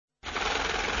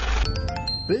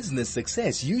Business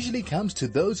success usually comes to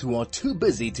those who are too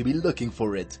busy to be looking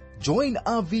for it. Join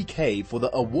RVK for the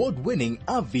award-winning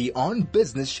RV on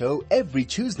Business show every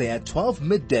Tuesday at 12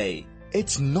 midday.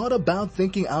 It's not about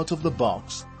thinking out of the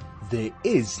box. There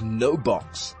is no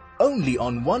box. Only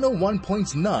on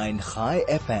 101.9 High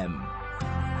FM.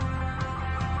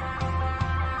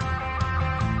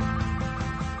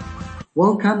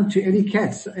 Welcome to Eli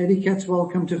Katz. Eli Katz,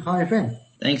 welcome to High FM.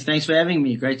 Thanks for having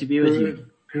me. Great to be with you.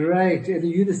 Great. Eli,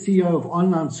 you're the CEO of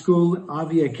online school,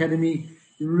 RV Academy.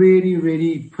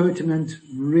 Really pertinent,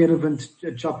 relevant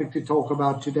topic to talk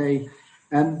about today.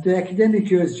 And the academic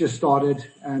year has just started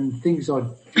and things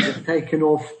are taken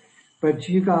off. But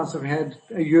you guys have had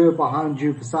a year behind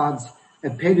you besides a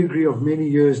pedigree of many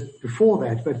years before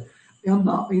that. But in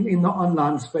the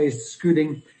online space,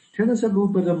 schooling, tell us a little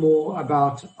bit more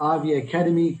about RV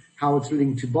Academy, how it's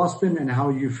linked to Boston and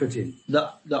how you fit in. The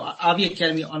RV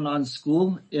Academy Online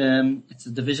School, it's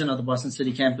a division of the Boston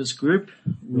City Campus Group.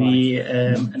 We,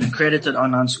 an accredited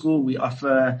online school. We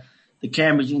offer the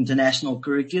Cambridge International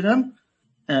Curriculum,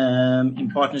 in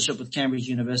partnership with Cambridge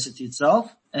University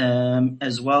itself,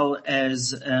 as well as,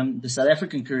 the South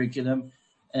African curriculum,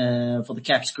 for the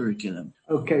CAPS curriculum.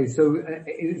 Okay, so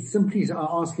simply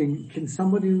asking, can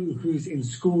somebody who's in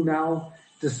school now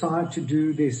decide to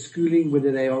do their schooling,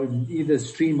 whether they are in either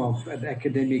stream of an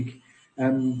academic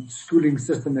schooling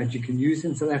system that you can use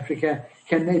in South Africa,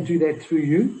 can they do that through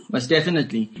you? Most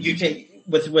definitely. You can.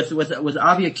 With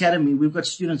RV Academy, we've got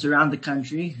students around the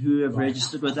country who have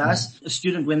registered with us. A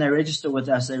student, when they register with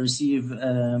us, they receive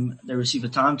a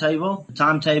timetable. The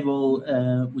timetable,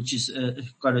 which is,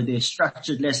 got their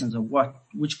structured lessons of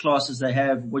which classes they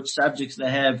have, which subjects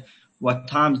they have, what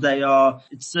times they are.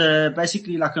 It's,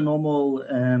 basically like a normal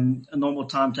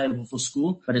timetable for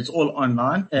school, but it's all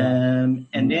online.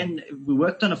 And then we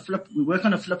work on a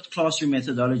flipped classroom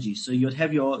methodology. So you'd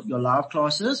have your live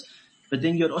classes, but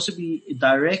then you'd also be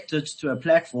directed to a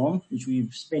platform, which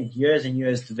we've spent years and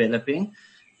years developing,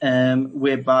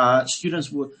 whereby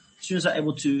students are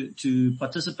able to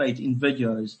participate in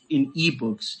videos, in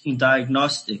ebooks, in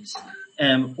diagnostics,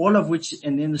 all of which,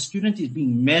 and then the student is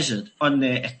being measured on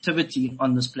their activity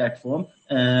on this platform.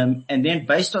 And then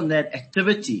based on that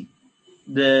activity,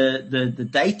 the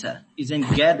data is then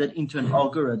gathered into an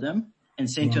algorithm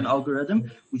and sent to an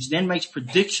algorithm, which then makes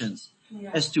predictions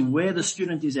as to where the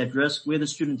student is at risk, where the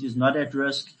student is not at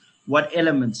risk, what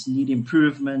elements need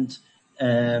improvement,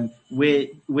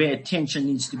 where attention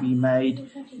needs to be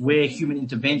made, where human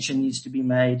intervention needs to be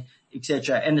made,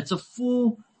 etc. And it's a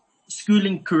full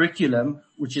schooling curriculum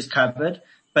which is covered,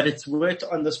 but it's worked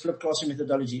on this flipped classroom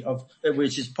methodology of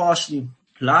which is partially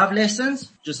live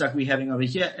lessons, just like we're having over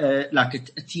here, like a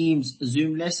Teams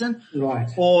Zoom lesson, right?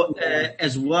 Or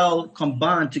as well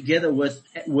combined together with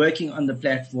working on the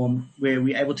platform where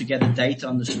we're able to gather data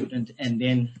on the student and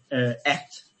then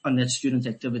act on that student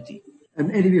activity.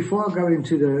 And Eddie, before I go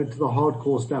into the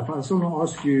hardcore stuff, I just want to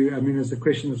ask you, as a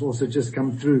question that's also just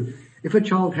come through, if a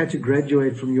child had to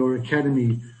graduate from your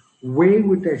academy, where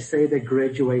would they say they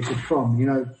graduated from?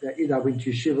 Either I went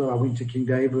to Shiva, I went to King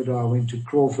David, or I went to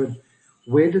Crawford.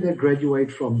 Where did they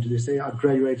graduate from? Do they say I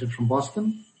graduated from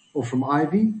Boston or from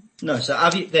Ivy? No, so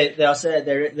Ivy, they'll say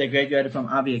they graduated from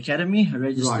Ivy Academy, a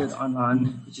registered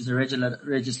online, which is a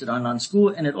registered online school,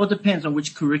 and it all depends on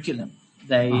which curriculum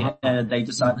they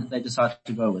decide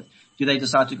to go with. Do they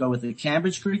decide to go with the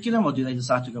Cambridge curriculum or do they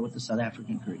decide to go with the South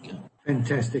African curriculum?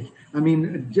 Fantastic.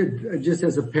 Just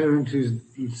as a parent who's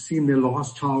seen their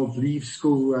last child leave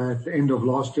school at the end of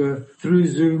last year through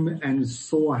Zoom and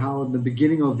saw how in the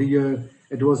beginning of the year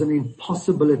it was an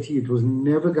impossibility. It was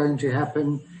never going to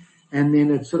happen. And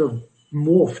then it sort of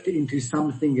morphed into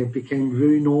something that became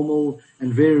very normal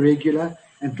and very regular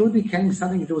until it became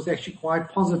something that was actually quite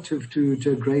positive to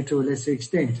a greater or lesser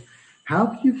extent. How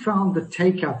have you found the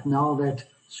take-up now that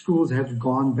schools have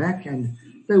gone back and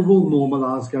they will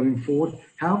normalize going forward?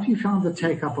 How have you found the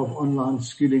take-up of online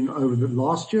schooling over the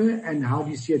last year and how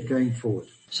do you see it going forward?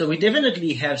 So we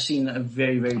definitely have seen a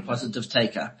very, very positive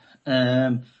take-up.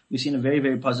 We've seen a very,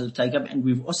 very positive take-up, and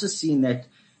we've also seen that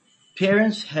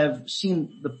parents have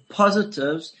seen the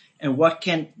positives and what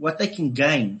they can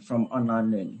gain from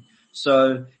online learning.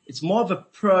 So it's more of a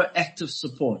proactive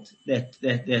support that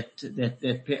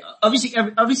obviously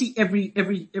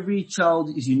every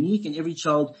child is unique, and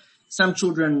some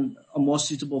children are more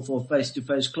suitable for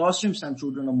face-to-face classrooms, some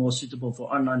children are more suitable for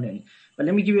online learning. But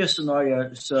let me give you a scenario,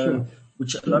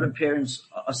 which a lot of parents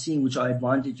are seeing, which are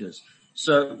advantages.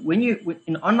 So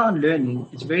in online learning,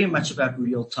 it's very much about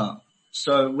real time.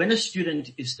 So when a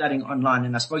student is studying online,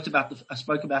 and I spoke about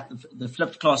the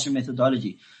flipped classroom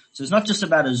methodology. So it's not just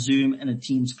about a Zoom and a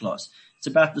Teams class. It's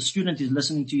about the student is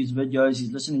listening to his videos,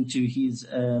 he's listening to his,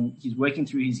 he's working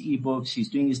through his ebooks, he's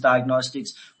doing his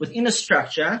diagnostics within a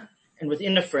structure and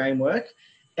within a framework.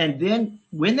 And then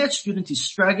when that student is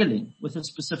struggling with a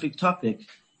specific topic,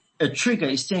 a trigger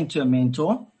is sent to a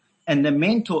mentor, and the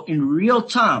mentor in real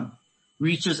time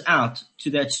reaches out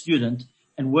to that student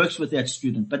and works with that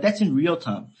student. But that's in real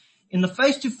time. In the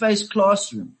face-to-face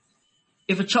classroom,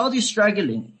 if a child is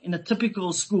struggling in a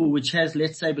typical school which has,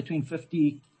 let's say, between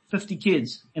 50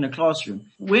 kids in a classroom,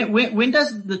 when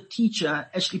does the teacher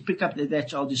actually pick up that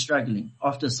child is struggling?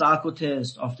 After a cycle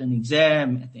test, after an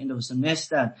exam, at the end of a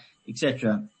semester,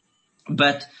 etc.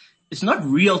 But it's not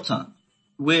real time,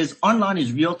 whereas online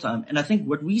is real time. And I think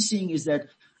what we're seeing is that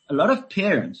a lot of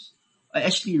parents are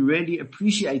actually really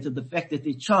appreciated the fact that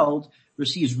their child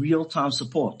receives real time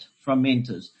support from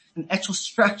mentors, an actual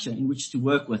structure in which to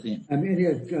work within.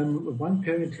 Elliot, one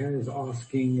parent here is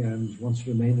asking, wants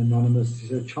to remain anonymous.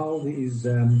 His child is,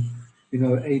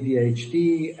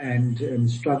 ADHD and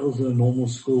struggles in a normal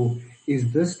school.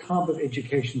 Is this type of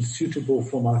education suitable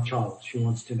for my child? She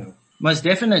wants to know. Most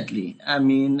definitely. I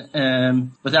mean,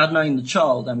 without knowing the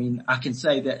child, I can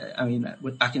say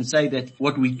that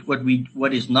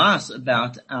what is nice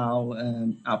about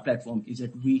our platform is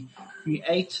that we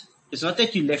create. It's not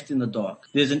that you're left in the dark.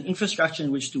 There's an infrastructure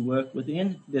in which to work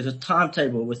within. There's a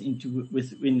timetable with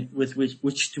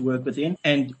which to work within,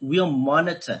 and we'll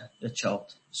monitor the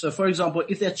child. So, for example,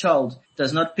 if that child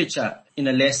does not pitch up in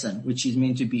a lesson which he's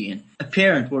meant to be in, a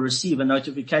parent will receive a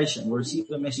notification, will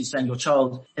receive a message saying your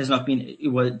child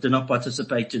did not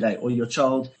participate today, or your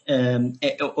child,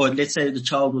 or let's say the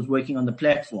child was working on the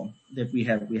platform that we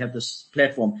have. We have this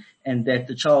platform, and that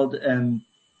the child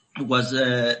was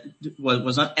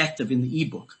not active in the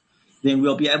ebook. Then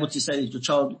we'll be able to say that your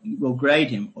child will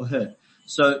grade him or her.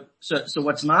 So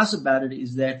what's nice about it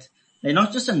is that they're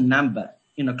not just a number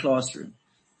in a classroom,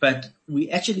 but we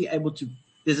actually able to,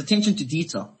 there's attention to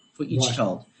detail for each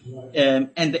child. Right.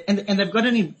 And they've got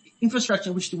an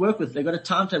infrastructure in which to work with. They've got a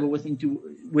timetable with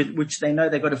which they know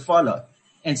they've got to follow.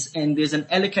 And there's an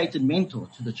allocated mentor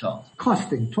to the child.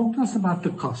 Costing. Talk to us about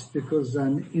the cost, because, I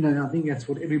think that's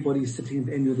what everybody's sitting at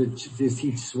the end of their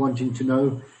seats wanting to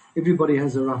know. Everybody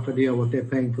has a rough idea what they're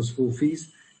paying for school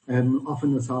fees.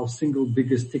 Often it's our single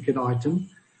biggest ticket item.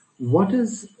 What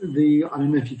is I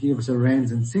don't know if you can give us a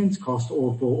rands and cents cost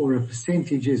or a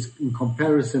percentages in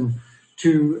comparison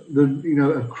to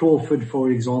a Crawford, for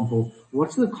example.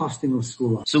 What's the costing of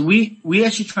school? So we're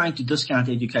actually trying to discount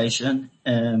education,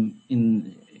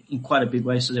 in quite a big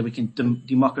way so that we can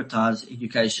democratize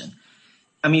education.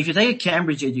 If you take a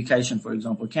Cambridge education, for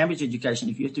example, Cambridge education,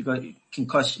 if you have to go,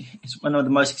 it's one of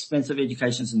the most expensive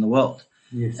educations in the world.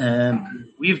 Yes.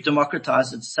 We've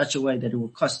democratized it in such a way that it will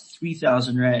cost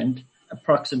 3,000 Rand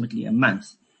approximately a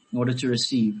month in order to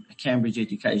receive a Cambridge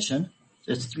education.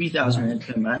 So it's 3,000 Rand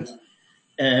per month.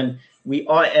 We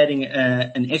are adding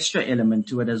an extra element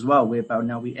to it as well, whereby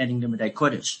now we're adding limited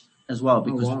cottage as well,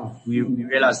 because we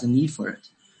realize the need for it.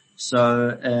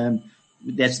 So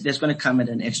that's going to come at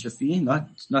an extra fee,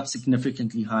 not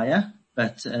significantly higher,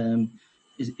 but there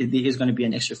is going to be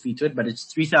an extra fee to it, but it's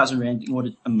 3,000 Rand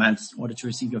a month in order to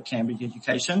receive your Cambridge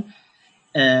education.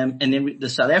 And then the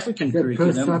South African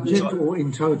curriculum. Per subject or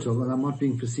in total? And I'm not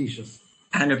being facetious.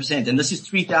 100%. And this is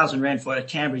 3,000 Rand for a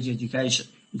Cambridge education,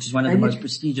 which is one of the most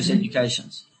prestigious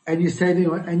educations. And you're saving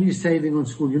on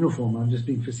school uniform. I'm just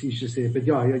being facetious here, but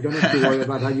yeah, you don't have to worry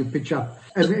about how you pitch up.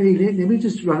 And let me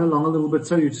just run along a little bit.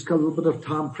 So you just got a little bit of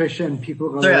time pressure and people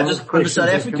got on the South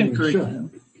African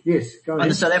curriculum. Sure. Yes, go ahead. On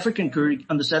the South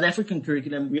African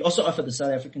curriculum, we also offer the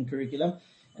South African curriculum,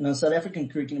 and on the South African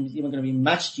curriculum is even going to be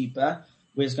much cheaper,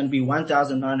 where it's going to be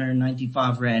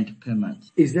 1,995 Rand per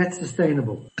month. Is that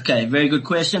sustainable? Okay, very good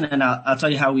question, and I'll tell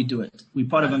you how we do it. We're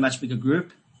part of a much bigger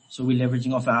group, so we're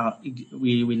leveraging off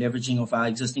our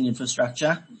existing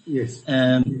infrastructure. Yes.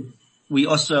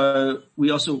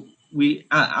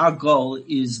 Our goal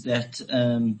is that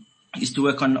is to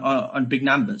work on big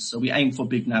numbers. So we aim for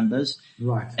big numbers.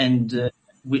 Right. And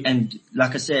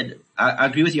like I said, I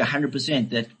agree with you 100%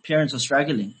 that parents are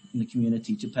struggling in the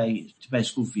community to pay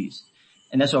school fees.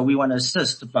 And that's why we want to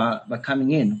assist by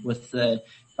coming in with,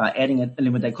 by adding a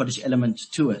limited cottage element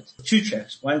to it. 2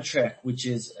 tracks. One track, which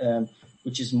is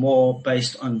more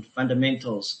based on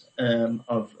fundamentals,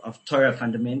 of Torah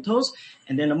fundamentals,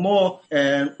 and then a more,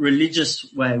 religious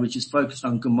way, which is focused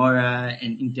on Gemara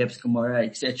and in-depth Gemara,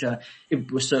 etc. So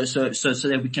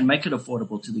that we can make it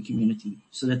affordable to the community,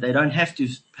 so that they don't have to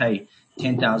pay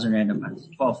 10,000 Rand a month,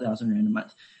 12,000 Rand a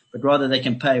month, but rather they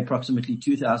can pay approximately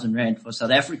 2,000 Rand for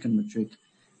South African matric,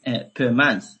 per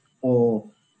month, or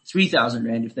 3,000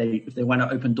 rand if they want to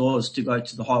open doors to go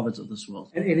to the Harvards of this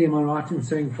world. And Eddie, am I right in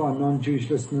saying for our non-Jewish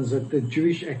listeners that the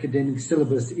Jewish academic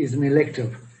syllabus is an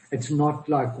elective? It's not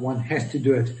like one has to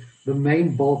do it. The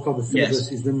main bulk of the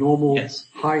syllabus is the normal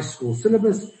high school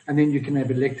syllabus, and then you can have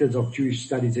electives of Jewish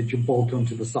studies that you bolt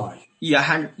onto the side. You're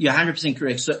 100%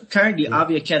 correct. So currently,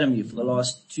 Avi Academy for the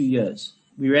last 2 years,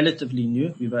 we're relatively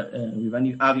new. We've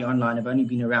only Avi Online have only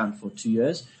been around for 2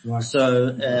 years. Right.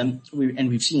 So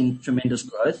we've seen tremendous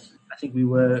growth. I think we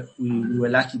were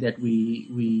lucky that we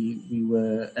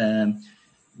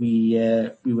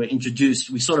were introduced.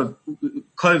 We sort of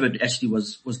COVID actually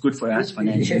was good for us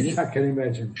financially. Yes, I can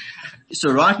imagine.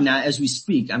 So right now, as we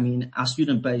speak, I mean, our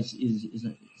student base is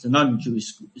a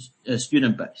non-Jewish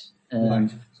student base.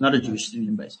 It's not a Jewish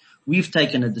student base. We've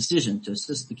taken a decision to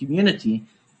assist the community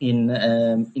in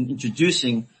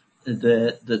introducing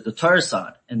the Torah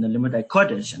side and the Limudei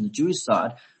Kodesh and the Jewish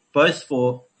side, both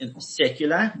for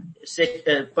secular,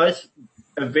 both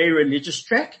a very religious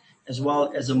track as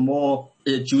well as a more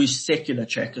Jewish secular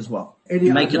track as well.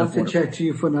 Eddie, I'd love to chat to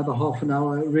you for another half an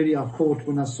hour. Really, I thought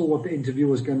when I saw what the interview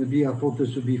was going to be, I thought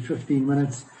this would be 15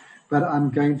 minutes. But I'm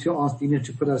going to ask Dina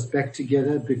to put us back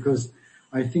together because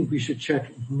I think we should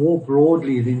chat more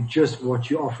broadly than just what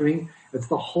you're offering. It's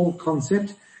the whole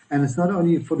concept. And it's not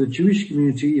only for the Jewish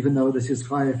community, even though this is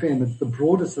Chai FM, it's the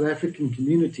broader South African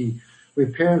community where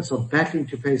parents are battling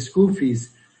to pay school fees.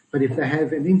 But if they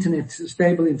have an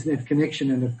stable internet connection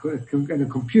and a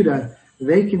computer,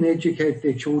 they can educate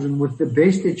their children with the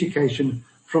best education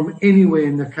from anywhere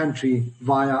in the country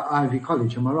via Ivy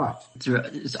College. Am I right?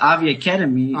 It's Ivy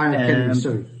Academy.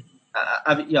 Sorry.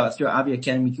 Through Ivy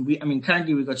Academy.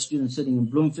 Currently we've got students sitting in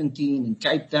Bloemfontein, in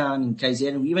Cape Town, in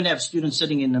KZN. We even have students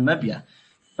sitting in Namibia.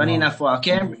 Funny enough, for our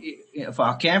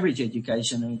Cambridge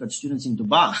education, we've got students in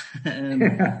Dubai.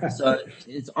 So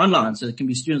it's online, so it can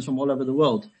be students from all over the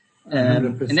world.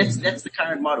 And that's the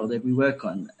current model that we work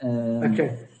on.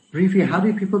 Okay. Briefly, how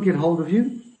do people get hold of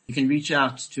you? You can reach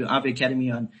out to Ivy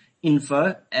Academy on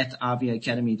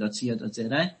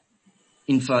info@ivyacademy.co.za,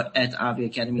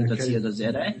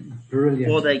 info@ivyacademy.co.za.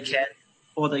 Brilliant.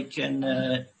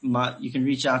 You can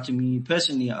reach out to me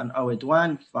personally on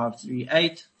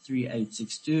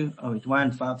 081-538-3862,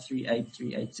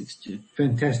 081-538-3862.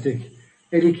 Fantastic.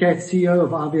 Eli Katz, CEO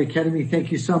of Ivy Academy,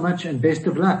 thank you so much and best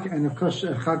of luck. And of course,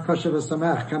 Chag Kosher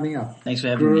v'Samach coming up. Thanks for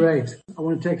having me. Great. I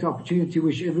want to take the opportunity to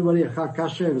wish everybody a Chag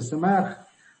Kosher v'Samach.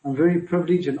 I'm very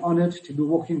privileged and honored to be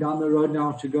walking down the road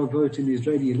now to go vote in the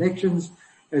Israeli elections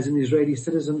as an Israeli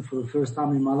citizen for the first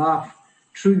time in my life.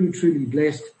 Truly, truly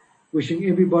blessed. Wishing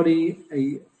everybody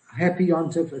a happy Yom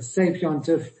Tov, a safe Yom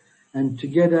Tov, and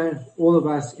together, all of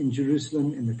us in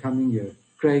Jerusalem in the coming year.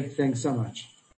 Craig, thanks so much.